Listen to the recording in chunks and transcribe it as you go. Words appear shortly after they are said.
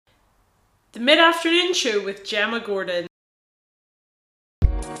The Mid-Afternoon Show with Gemma Gordon.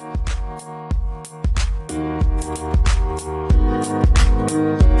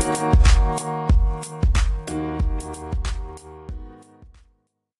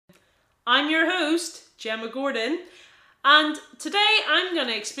 I'm your host, Gemma Gordon, and today I'm going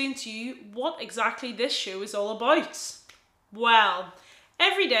to explain to you what exactly this show is all about. Well,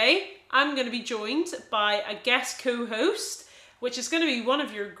 every day I'm going to be joined by a guest co-host, which is going to be one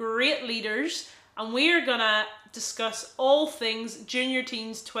of your great leaders, and we are going to discuss all things Junior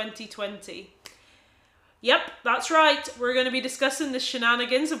Teens 2020. Yep, that's right. We're going to be discussing the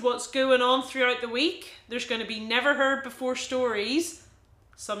shenanigans of what's going on throughout the week. There's going to be never heard before stories,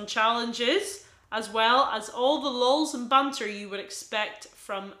 some challenges, as well as all the lulls and banter you would expect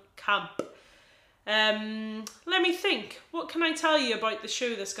from camp. Let me think. What can I tell you about the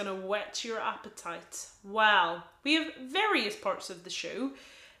show that's going to whet your appetite? Well, we have various parts of the show.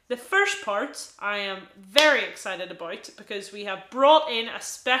 The first part I am very excited about because we have brought in a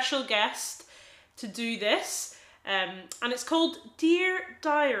special guest to do this, and it's called Dear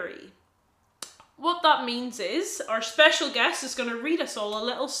Diary. What that means is our special guest is going to read us all a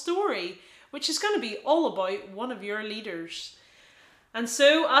little story, which is going to be all about one of your leaders. And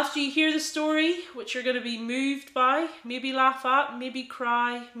so after you hear the story, which you're going to be moved by, maybe laugh at, maybe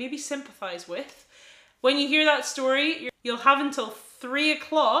cry, maybe sympathise with, when you hear that story, you'll have until 3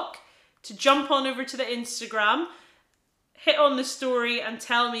 o'clock to jump on over to the Instagram, hit on the story and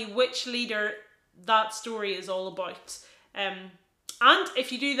tell me which leader that story is all about. And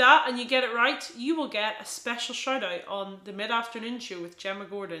if you do that and you get it right, you will get a special shout out on the Mid-Afternoon Show with Gemma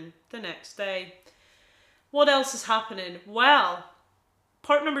Gordon the next day. What else is happening? Well,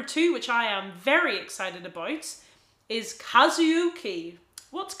 part number 2, which I am very excited about, is karaoke.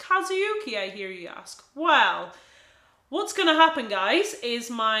 What's karaoke, I hear you ask? Well, what's going to happen, guys, is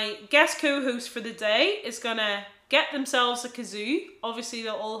my guest co-host for the day is going to get themselves a kazoo. Obviously,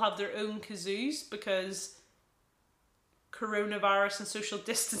 they'll all have their own kazoos because coronavirus and social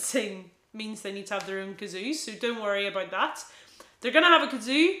distancing means they need to have their own kazoos, so don't worry about that. They're going to have a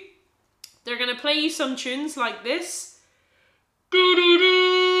kazoo. They're going to play you some tunes like this.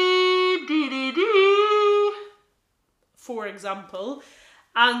 For example.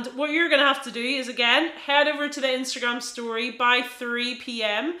 And what you're going to have to do is, again, head over to the Instagram story by 3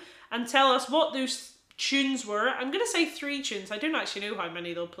 p.m. and tell us what those tunes were. I'm going to say 3 tunes. I don't actually know how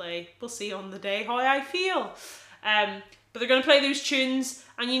many they'll play. We'll see on the day how I feel. But they're going to play those tunes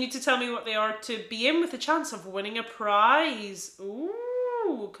and you need to tell me what they are to be in with a chance of winning a prize.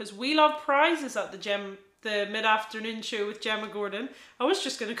 Ooh, because we love prizes at the Mid-Afternoon Show with Gemma Gordon. I was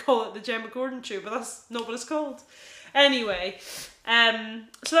just going to call it the Gemma Gordon Show, but that's not what it's called. Anyway, so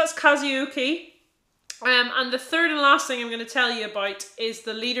that's karaoke. And the third and last thing I'm going to tell you about is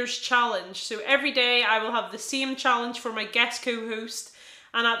the Leaders Challenge. So every day I will have the same challenge for my guest co-host,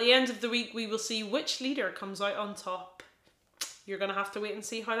 and at the end of the week we will see which leader comes out on top. You're going to have to wait and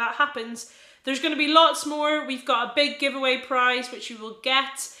see how that happens. There's going to be lots more. We've got a big giveaway prize which you will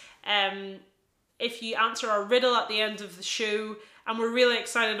get if you answer our riddle at the end of the show, and we're really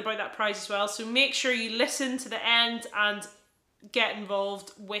excited about that prize as well. So make sure you listen to the end and get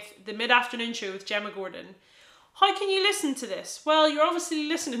involved with the Mid-Afternoon Show with Gemma Gordon. How can you listen to this? Well, you're obviously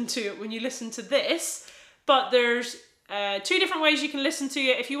listening to it when you listen to this, but there's 2 different ways you can listen to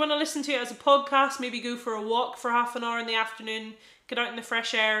it. If you want to listen to it as a podcast, maybe go for a walk for half an hour in the afternoon, get out in the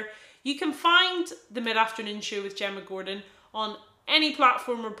fresh air. You can find the Mid-Afternoon Show with Gemma Gordon on any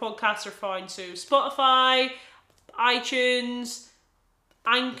platform where podcasts are found. So Spotify, iTunes,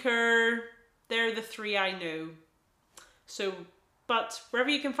 Anchor, they're the 3 I know. So, but wherever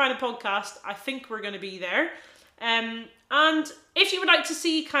you can find a podcast, I think we're going to be there. And if you would like to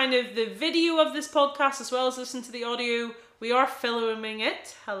see kind of the video of this podcast as well as listen to the audio, we are filming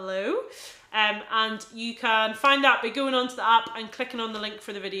it. Hello. And you can find that by going onto the app and clicking on the link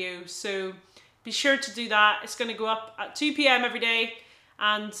for the video. So be sure to do that. It's going to go up at 2 p.m. every day.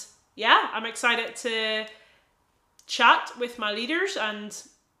 And yeah, I'm excited to chat with my leaders and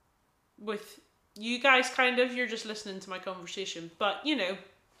with you guys, kind of. You're just listening to my conversation. But, you know,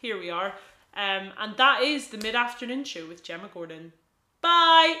 here we are. And that is the Mid-Afternoon Show with Gemma Gordon.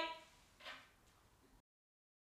 Bye!